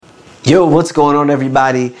Yo, what's going on,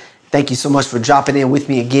 everybody? Thank you so much for dropping in with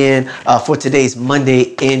me again for today's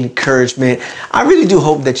Monday encouragement. I really do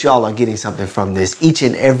hope that y'all are getting something from this. Each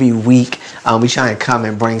and every week, we try and come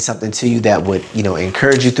and bring something to you that would,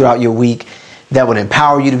 encourage you throughout your week, that would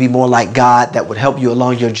empower you to be more like God, that would help you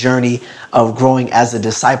along your journey of growing as a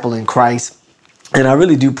disciple in Christ. And I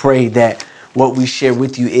really do pray that what we share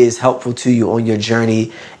with you is helpful to you on your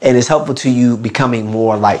journey and is helpful to you becoming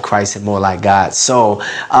more like Christ and more like God. So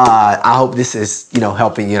I hope this is,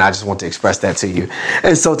 helping you. And I just want to express that to you.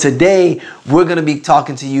 And so today we're going to be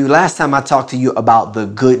talking to you. Last time I talked to you about the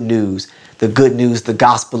good news, the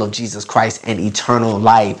gospel of Jesus Christ and eternal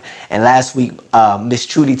life. And last week, Miss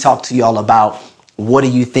Trudy talked to y'all about what are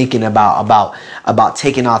you thinking about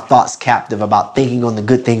taking our thoughts captive, about thinking on the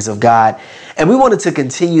good things of God. And we wanted to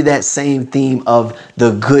continue that same theme of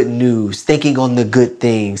the good news, thinking on the good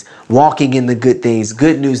things, walking in the good things,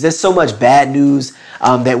 good news. There's so much bad news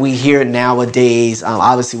that we hear nowadays.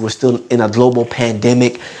 Obviously, we're still in a global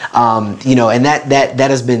pandemic, and that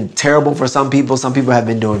has been terrible for some people. Some people have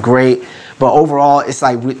been doing great. But overall, it's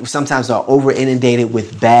like we sometimes are over inundated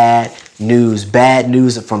with bad news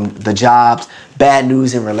from the jobs, bad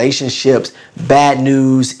news in relationships, bad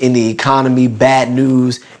news in the economy, bad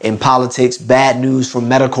news in politics, bad news from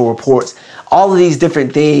medical reports, all of these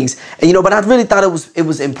different things. And, but I really thought it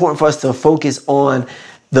was important for us to focus on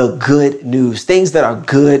the good news, things that are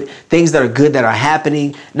good that are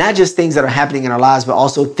happening, not just things that are happening in our lives, but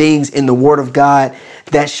also things in the Word of God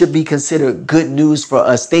that should be considered good news for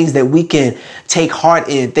us, things that we can take heart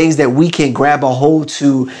in, things that we can grab a hold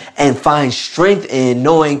to and find strength in,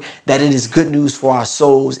 knowing that it is good news for our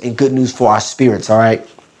souls and good news for our spirits. All right.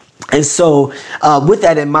 And so with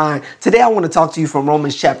that in mind, today I want to talk to you from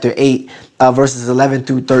Romans chapter 8, verses 11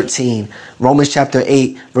 through 13. Romans chapter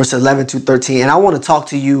 8, verse 11 through 13. And I want to talk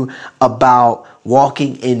to you about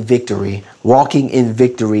walking in victory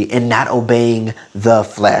and not obeying the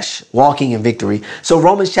flesh, walking in victory. So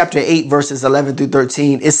Romans chapter 8, verses 11 through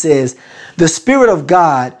 13, it says, "The Spirit of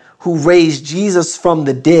God who raised Jesus from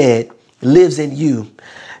the dead lives in you.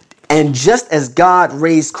 And just as God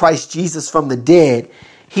raised Christ Jesus from the dead,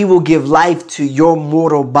 He will give life to your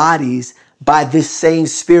mortal bodies by this same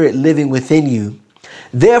Spirit living within you.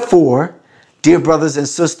 Therefore, dear brothers and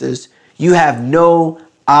sisters, you have no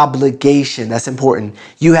obligation." That's important.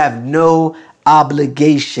 "You have no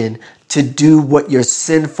obligation to do what your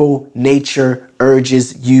sinful nature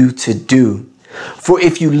urges you to do. For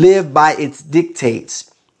if you live by its dictates,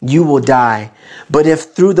 you will die. But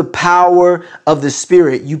if through the power of the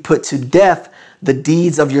Spirit you put to death the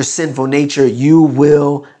deeds of your sinful nature, you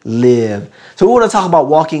will live." So we want to talk about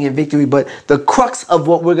walking in victory, but the crux of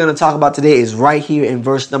what we're going to talk about today is right here in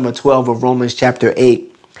verse number 12 of Romans chapter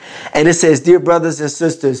 8. And it says, "Dear brothers and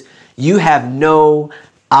sisters, you have no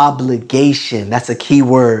obligation." That's a key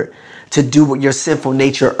word. "To do what your sinful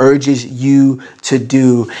nature urges you to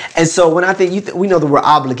do." And so when I think we know the word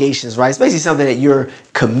obligations, right? It's basically something that you're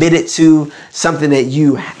committed to, something that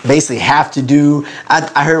you basically have to do.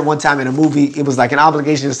 I heard one time in a movie, it was like an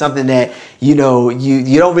obligation is something that, you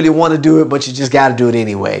don't really want to do it, but you just got to do it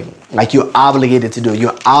anyway. Like you're obligated to do it.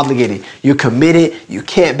 You're obligated. You're committed. You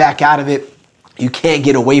can't back out of it. You can't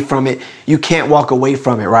get away from it. You can't walk away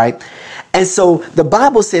from it, right? And so the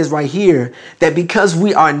Bible says right here that because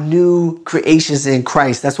we are new creations in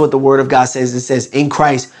Christ, that's what the Word of God says. It says in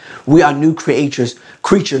Christ, we are new creatures.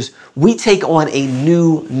 We take on a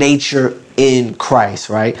new nature in Christ,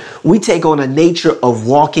 right? We take on a nature of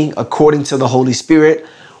walking according to the Holy Spirit,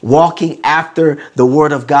 walking after the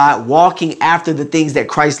Word of God, walking after the things that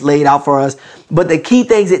Christ laid out for us. But the key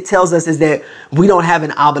things it tells us is that we don't have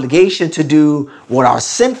an obligation to do what our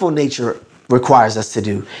sinful nature requires us to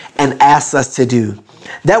do and asks us to do.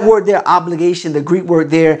 That word there, obligation, the Greek word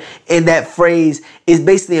there in that phrase is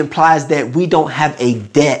basically implies that we don't have a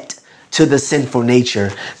debt to the sinful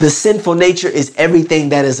nature. The sinful nature is everything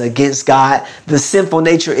that is against God. The sinful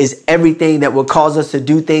nature is everything that will cause us to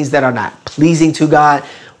do things that are not pleasing to God,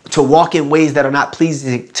 to walk in ways that are not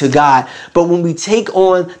pleasing to God. But when we take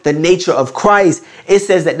on the nature of Christ, it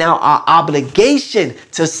says that now our obligation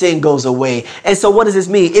to sin goes away. And so what does this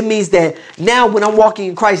mean? It means that now when I'm walking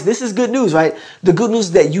in Christ, this is good news, right? The good news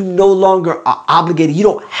is that you no longer are obligated. You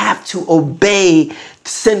don't have to obey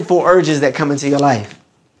sinful urges that come into your life.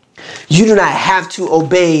 You do not have to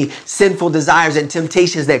obey sinful desires and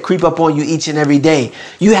temptations that creep up on you each and every day.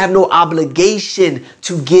 You have no obligation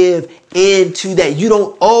to give into that. You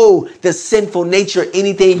don't owe the sinful nature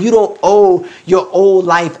anything. You don't owe your old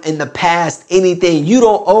life in the past anything. You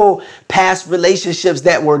don't owe past relationships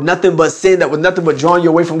that were nothing but sin, that were nothing but drawing you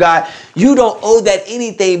away from God. You don't owe that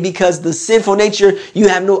anything, because the sinful nature, you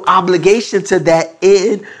have no obligation to that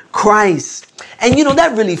in Christ. And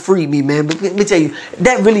that really freed me, man. But let me tell you,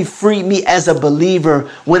 that really freed me as a believer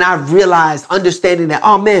when I realized, understanding that,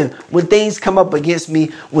 oh man, when things come up against me,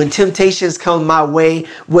 when temptations come my way,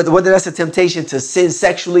 whether that's a temptation to sin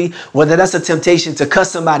sexually, whether that's a temptation to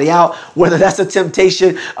cuss somebody out, whether that's a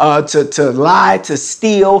temptation to lie, to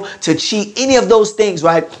steal, to cheat, any of those things,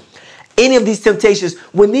 right? Any of these temptations,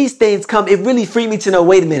 when these things come, it really freed me to know,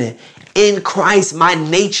 wait a minute. In Christ, my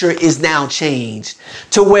nature is now changed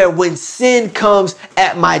to where when sin comes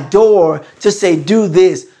at my door to say, do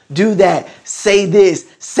this, do that, say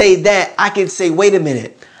this, say that, I can say, wait a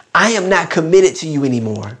minute, I am not committed to you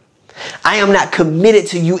anymore. I am not committed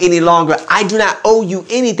to you any longer. I do not owe you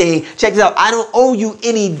anything. Check this out. I don't owe you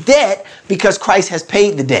any debt because Christ has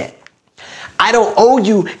paid the debt. I don't owe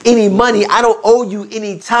you any money. I don't owe you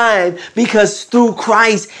any time, because through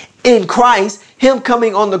Christ, in Christ, him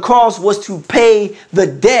coming on the cross was to pay the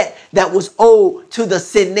debt that was owed to the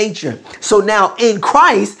sin nature. So now in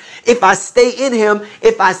Christ, if I stay in him,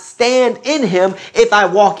 if I stand in him, if I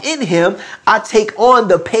walk in him, I take on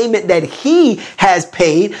the payment that he has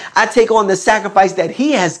paid. I take on the sacrifice that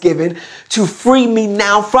he has given to free me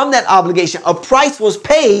now from that obligation. A price was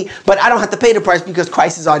paid, but I don't have to pay the price because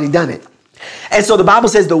Christ has already done it. And so the Bible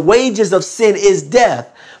says the wages of sin is death,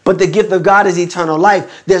 but the gift of God is eternal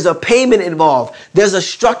life. There's a payment involved. There's a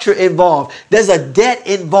structure involved. There's a debt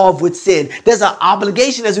involved with sin. There's an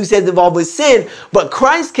obligation, as we said, involved with sin. But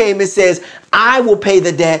Christ came and says, I will pay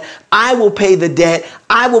the debt. I will pay the debt.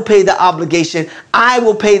 I will pay the obligation. I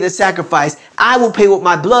will pay the sacrifice. I will pay with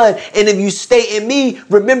my blood. And if you stay in me,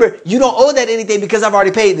 remember, you don't owe that anything because I've already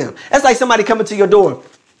paid them. That's like somebody coming to your door.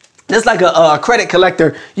 That's like a credit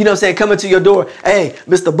collector, coming to your door. Hey,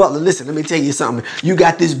 Mr. Butler, listen, let me tell you something. You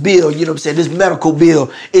got this bill, this medical bill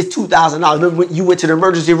is $2,000. Remember when you went to the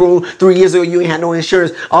emergency room 3 years ago, you ain't had no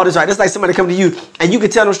insurance, all this, right? That's like somebody coming to you and you can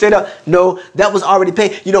tell them straight up, no, that was already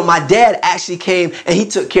paid. My dad actually came and he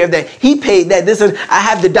took care of that. He paid that. I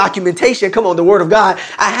have the documentation. Come on, the word of God.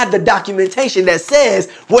 I have the documentation that says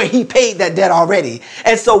where he paid that debt already.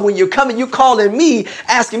 And so when you're coming, you're calling me,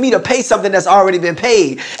 asking me to pay something that's already been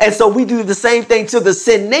paid. And so we do the same thing to the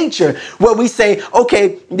sin nature, where we say,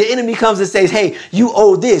 okay, the enemy comes and says, hey, you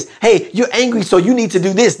owe this. Hey, you're angry, so you need to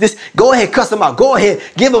do this. Go ahead, cuss them out. Go ahead,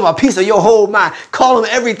 give them a piece of your whole mind. Call them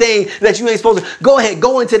everything that you ain't supposed to. Go ahead,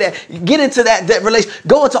 go into that. Get into that relation.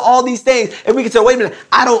 Go into all these things. And we can say, wait a minute,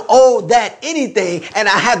 I don't owe that anything. And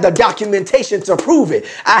I have the documentation to prove it.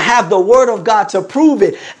 I have the word of God to prove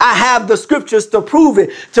it. I have the scriptures to prove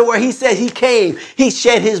it, to where he said he came, he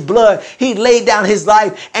shed his blood, he laid down his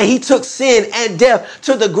life, and he took sin and death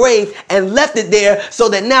to the grave and left it there so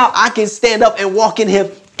that now I can stand up and walk in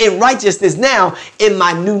him in righteousness now in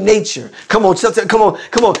my new nature. Come on.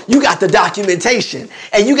 You got the documentation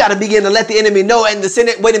and you got to begin to let the enemy know. And the sin,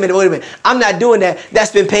 wait a minute. I'm not doing that. That's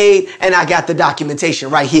been paid. And I got the documentation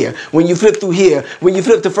right here. When you flip through here, when you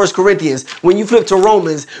flip to 1 Corinthians, when you flip to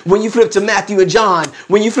Romans, when you flip to Matthew and John,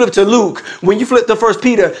 when you flip to Luke, when you flip to 1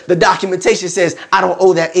 Peter, the documentation says, I don't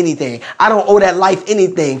owe that anything. I don't owe that life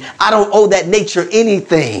anything. I don't owe that nature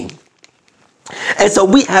anything. And so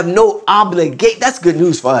we have no obligation. That's good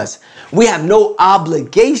news for us. We have no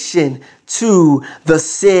obligation to the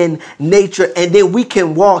sin nature. And then we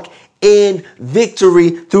can walk in victory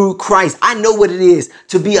through Christ. I know what it is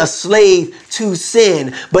to be a slave to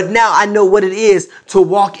sin, but now I know what it is to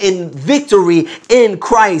walk in victory in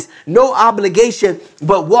Christ. No obligation,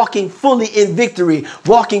 but walking fully in victory,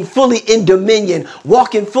 walking fully in dominion,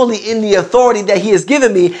 walking fully in the authority that he has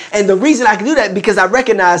given me. And the reason I can do that because I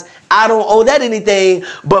recognize I don't owe that anything,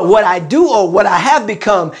 but what I do owe, what I have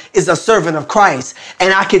become is a servant of Christ.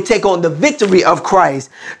 And I can take on the victory of Christ,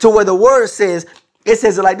 to where the word says, it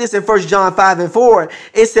says it like this in 1 John 5:4.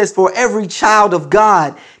 It says, for every child of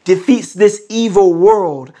God defeats this evil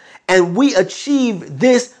world, and we achieve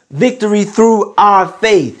this victory through our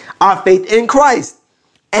faith in Christ.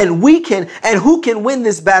 And who can win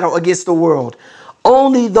this battle against the world?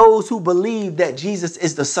 Only those who believe that Jesus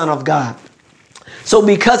is the Son of God. So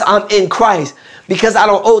because I'm in Christ, because I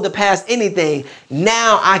don't owe the past anything,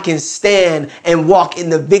 now I can stand and walk in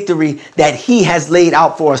the victory that he has laid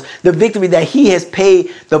out for us, the victory that he has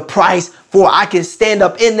paid the price for. I can stand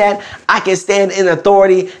up in that. I can stand in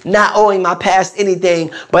authority, not owing my past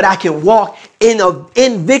anything, but I can walk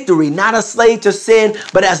in victory, not a slave to sin,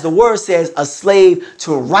 but as the word says, a slave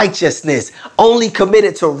to righteousness, only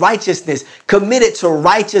committed to righteousness, committed to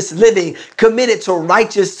righteous living, committed to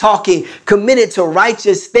righteous talking, committed to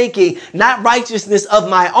righteous thinking, not righteousness of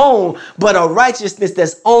my own, but a righteousness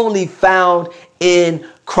that's only found in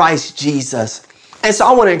Christ Jesus. And so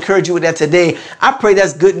I want to encourage you with that today. I pray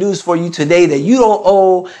that's good news for you today, that you don't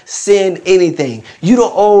owe sin anything. You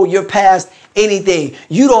don't owe your past anything.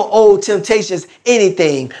 You don't owe temptations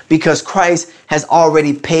anything, because Christ has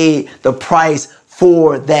already paid the price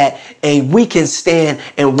for that, and we can stand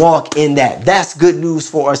and walk in that. That's good news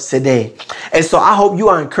for us today. And so I hope you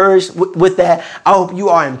are encouraged with that. I hope you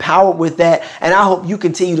are empowered with that. And I hope you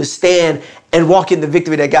continue to stand and walk in the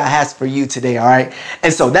victory that God has for you today. All right.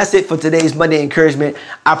 And so that's it for today's Monday Encouragement.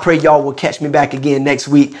 I pray y'all will catch me back again next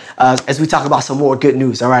week as we talk about some more good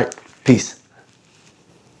news. All right. Peace.